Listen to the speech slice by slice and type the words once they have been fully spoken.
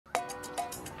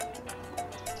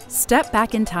Step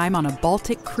back in time on a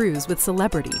Baltic cruise with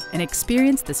Celebrity and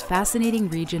experience this fascinating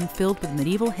region filled with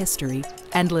medieval history,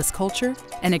 endless culture,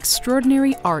 and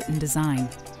extraordinary art and design.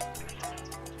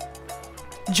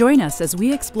 Join us as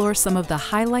we explore some of the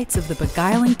highlights of the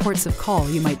beguiling ports of call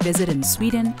you might visit in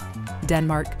Sweden,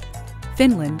 Denmark,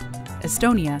 Finland,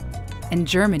 Estonia, and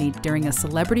Germany during a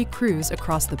Celebrity cruise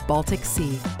across the Baltic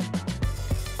Sea.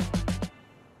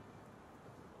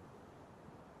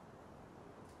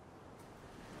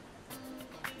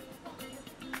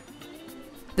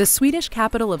 The Swedish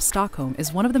capital of Stockholm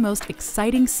is one of the most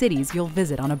exciting cities you'll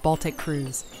visit on a Baltic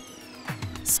cruise.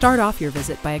 Start off your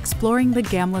visit by exploring the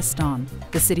Gamla Stan,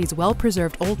 the city's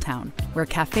well-preserved old town, where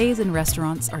cafes and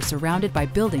restaurants are surrounded by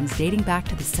buildings dating back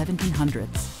to the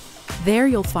 1700s. There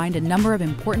you'll find a number of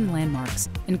important landmarks,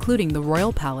 including the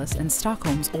Royal Palace and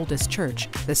Stockholm's oldest church,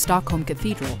 the Stockholm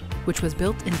Cathedral, which was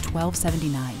built in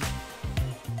 1279.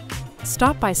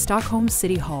 Stop by Stockholm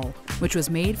City Hall, which was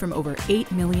made from over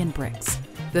 8 million bricks.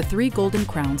 The 3 golden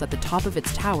crowns at the top of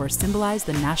its tower symbolize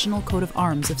the national coat of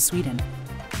arms of Sweden.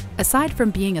 Aside from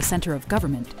being a center of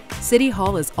government, City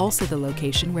Hall is also the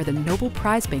location where the Nobel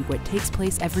Prize banquet takes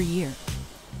place every year.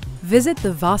 Visit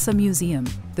the Vasa Museum,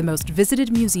 the most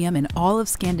visited museum in all of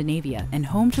Scandinavia and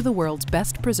home to the world's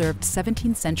best preserved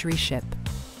 17th century ship.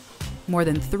 More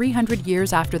than 300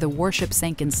 years after the warship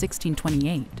sank in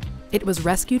 1628, it was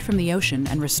rescued from the ocean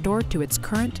and restored to its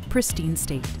current, pristine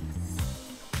state.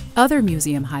 Other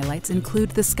museum highlights include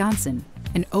the Skansen,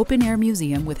 an open-air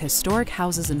museum with historic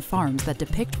houses and farms that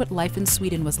depict what life in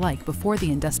Sweden was like before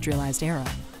the industrialized era.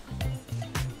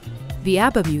 The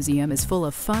ABBA Museum is full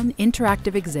of fun,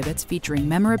 interactive exhibits featuring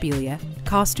memorabilia,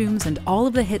 costumes, and all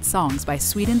of the hit songs by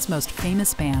Sweden's most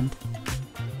famous band.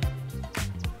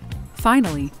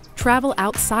 Finally, travel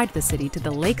outside the city to the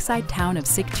lakeside town of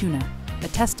Sigtuna, a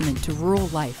testament to rural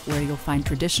life where you'll find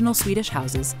traditional Swedish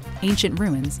houses, ancient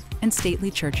ruins, and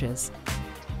stately churches.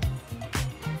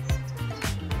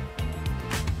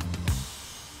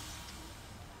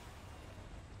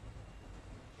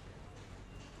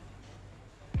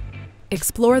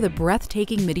 Explore the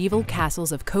breathtaking medieval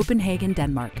castles of Copenhagen,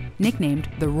 Denmark, nicknamed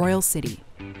the Royal City.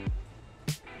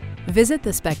 Visit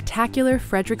the spectacular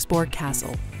Frederiksborg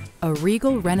Castle, a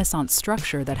regal Renaissance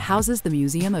structure that houses the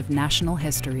Museum of National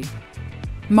History.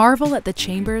 Marvel at the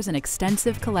chambers and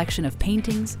extensive collection of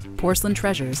paintings, porcelain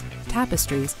treasures,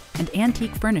 tapestries, and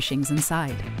antique furnishings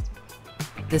inside.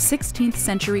 The 16th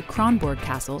century Kronborg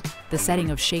Castle, the setting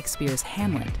of Shakespeare's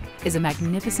Hamlet, is a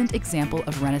magnificent example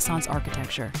of Renaissance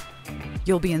architecture.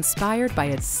 You'll be inspired by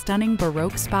its stunning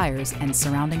Baroque spires and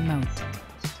surrounding moat.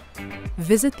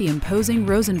 Visit the imposing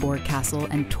Rosenborg Castle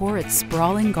and tour its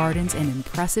sprawling gardens and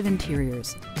impressive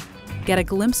interiors. Get a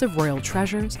glimpse of royal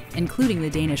treasures, including the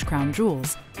Danish crown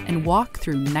jewels, and walk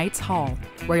through Knight's Hall,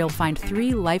 where you'll find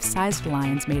 3 life-sized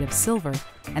lions made of silver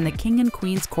and the King and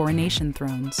Queen's coronation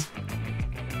thrones.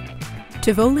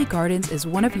 Tivoli Gardens is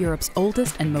one of Europe's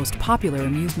oldest and most popular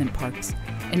amusement parks.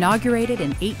 Inaugurated in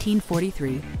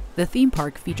 1843, the theme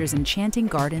park features enchanting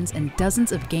gardens and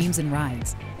dozens of games and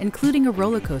rides, including a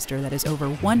roller coaster that is over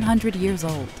 100 years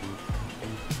old.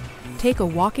 Take a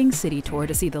walking city tour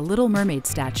to see the Little Mermaid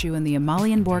statue in the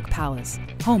Amalienborg Palace,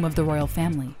 home of the royal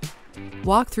family.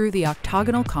 Walk through the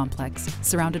octagonal complex,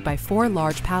 surrounded by 4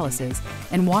 large palaces,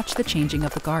 and watch the changing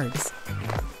of the guards.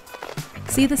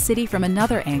 See the city from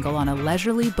another angle on a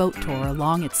leisurely boat tour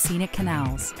along its scenic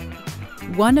canals.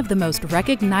 One of the most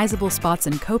recognizable spots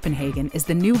in Copenhagen is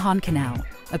the Nyhavn Canal,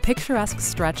 a picturesque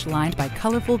stretch lined by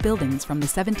colorful buildings from the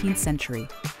 17th century.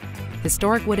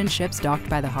 Historic wooden ships docked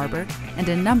by the harbor, and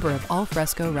a number of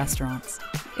al-fresco restaurants.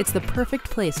 It's the perfect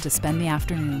place to spend the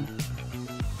afternoon.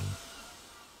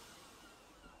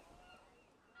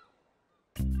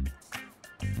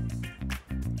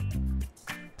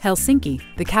 Helsinki,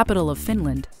 the capital of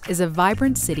Finland, is a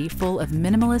vibrant city full of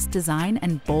minimalist design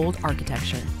and bold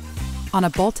architecture. On a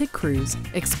Baltic cruise,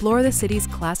 explore the city's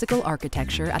classical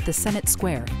architecture at the Senate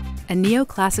Square, a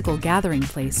neoclassical gathering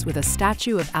place with a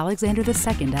statue of Alexander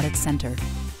II at its center.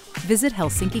 Visit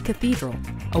Helsinki Cathedral,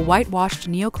 a whitewashed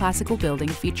neoclassical building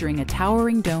featuring a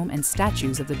towering dome and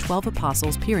statues of the 12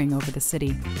 apostles peering over the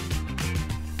city.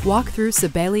 Walk through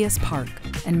Sibelius Park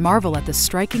and marvel at the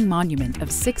striking monument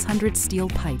of 600 steel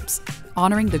pipes,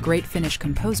 honoring the great Finnish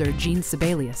composer Jean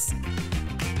Sibelius.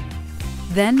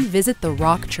 Then visit the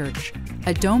Rock Church,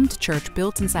 a domed church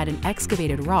built inside an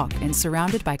excavated rock and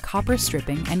surrounded by copper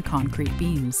stripping and concrete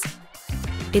beams.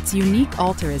 Its unique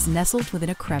altar is nestled within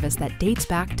a crevice that dates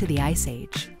back to the Ice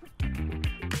Age.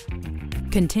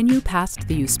 Continue past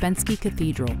the Uspensky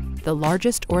Cathedral, the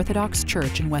largest Orthodox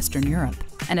church in Western Europe,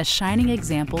 and a shining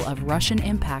example of Russian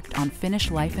impact on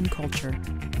Finnish life and culture.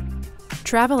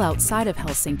 Travel outside of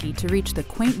Helsinki to reach the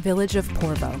quaint village of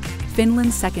Porvoo,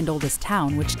 Finland's second oldest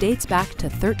town, which dates back to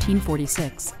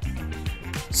 1346.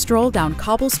 Stroll down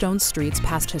cobblestone streets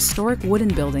past historic wooden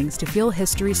buildings to feel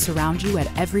history surround you at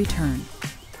every turn.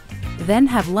 Then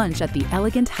have lunch at the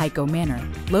elegant Heikko Manor,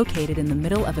 located in the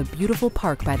middle of a beautiful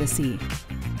park by the sea.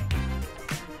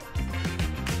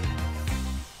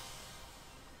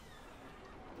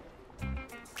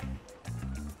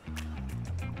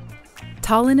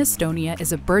 Tallinn, Estonia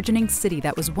is a burgeoning city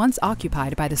that was once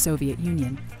occupied by the Soviet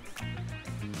Union.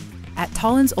 At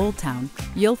Tallinn's Old Town,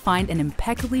 you'll find an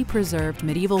impeccably preserved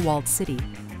medieval walled city.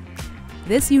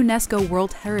 This UNESCO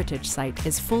World Heritage Site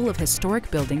is full of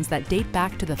historic buildings that date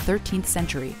back to the 13th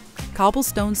century,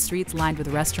 cobblestone streets lined with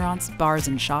restaurants, bars,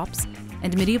 and shops,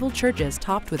 and medieval churches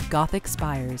topped with Gothic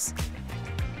spires.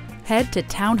 Head to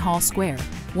Town Hall Square,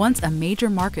 once a major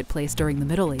marketplace during the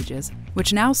Middle Ages,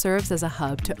 which now serves as a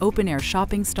hub to open-air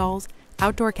shopping stalls,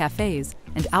 outdoor cafes,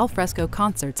 and al-fresco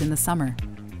concerts in the summer.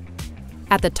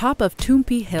 At the top of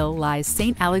Toompea Hill lies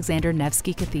St. Alexander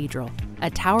Nevsky Cathedral, a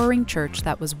towering church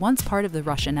that was once part of the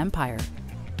Russian Empire.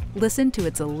 Listen to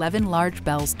its 11 large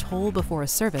bells toll before a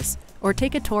service, or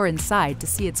take a tour inside to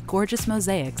see its gorgeous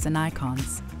mosaics and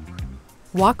icons.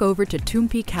 Walk over to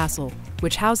Toompea Castle,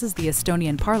 which houses the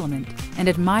Estonian Parliament, and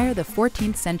admire the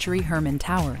 14th century Herman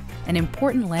Tower, an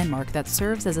important landmark that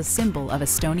serves as a symbol of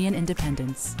Estonian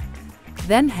independence.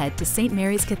 Then head to St.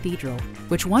 Mary's Cathedral,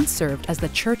 which once served as the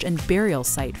church and burial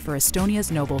site for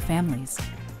Estonia's noble families.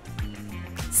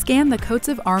 Scan the coats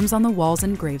of arms on the walls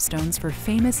and gravestones for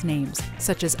famous names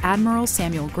such as Admiral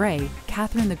Samuel Gray,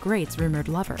 Catherine the Great's rumored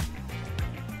lover.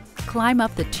 Climb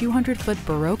up the 200-foot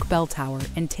Baroque bell tower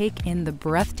and take in the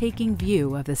breathtaking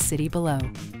view of the city below.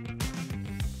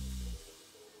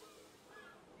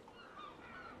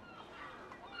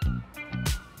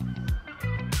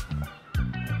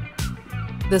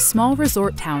 The small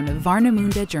resort town of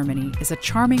Warnemunde, Germany, is a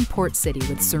charming port city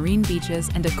with serene beaches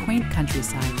and a quaint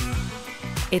countryside.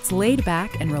 Its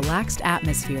laid-back and relaxed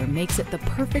atmosphere makes it the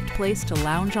perfect place to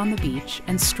lounge on the beach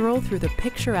and stroll through the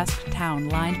picturesque town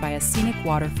lined by a scenic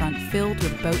waterfront filled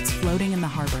with boats floating in the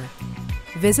harbor.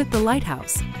 Visit the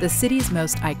lighthouse, the city's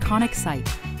most iconic site,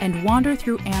 and wander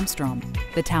through Amsterdam.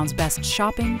 The town's best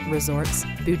shopping, resorts,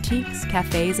 boutiques,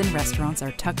 cafes, and restaurants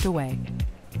are tucked away.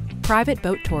 Private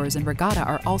boat tours and regatta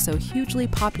are also hugely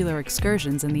popular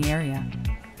excursions in the area.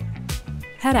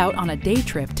 Head out on a day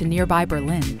trip to nearby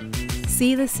Berlin.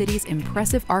 See the city's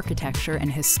impressive architecture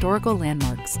and historical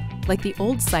landmarks, like the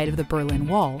old site of the Berlin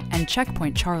Wall and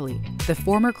Checkpoint Charlie, the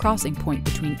former crossing point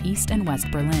between East and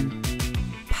West Berlin.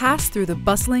 Pass through the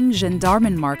bustling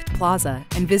Gendarmenmarkt Plaza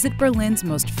and visit Berlin's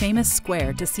most famous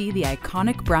square to see the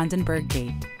iconic Brandenburg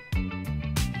Gate.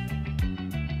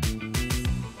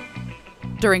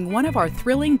 During one of our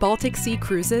thrilling Baltic Sea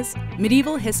cruises,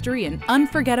 medieval history and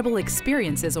unforgettable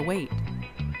experiences await.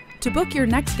 To book your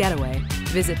next getaway,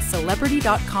 visit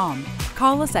Celebrity.com,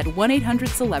 call us at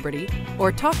 1-800-CELEBRITY,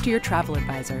 or talk to your travel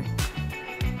advisor.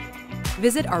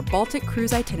 Visit our Baltic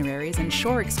cruise itineraries and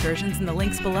shore excursions in the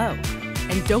links below.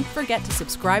 And don't forget to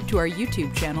subscribe to our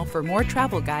YouTube channel for more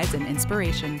travel guides and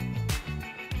inspiration.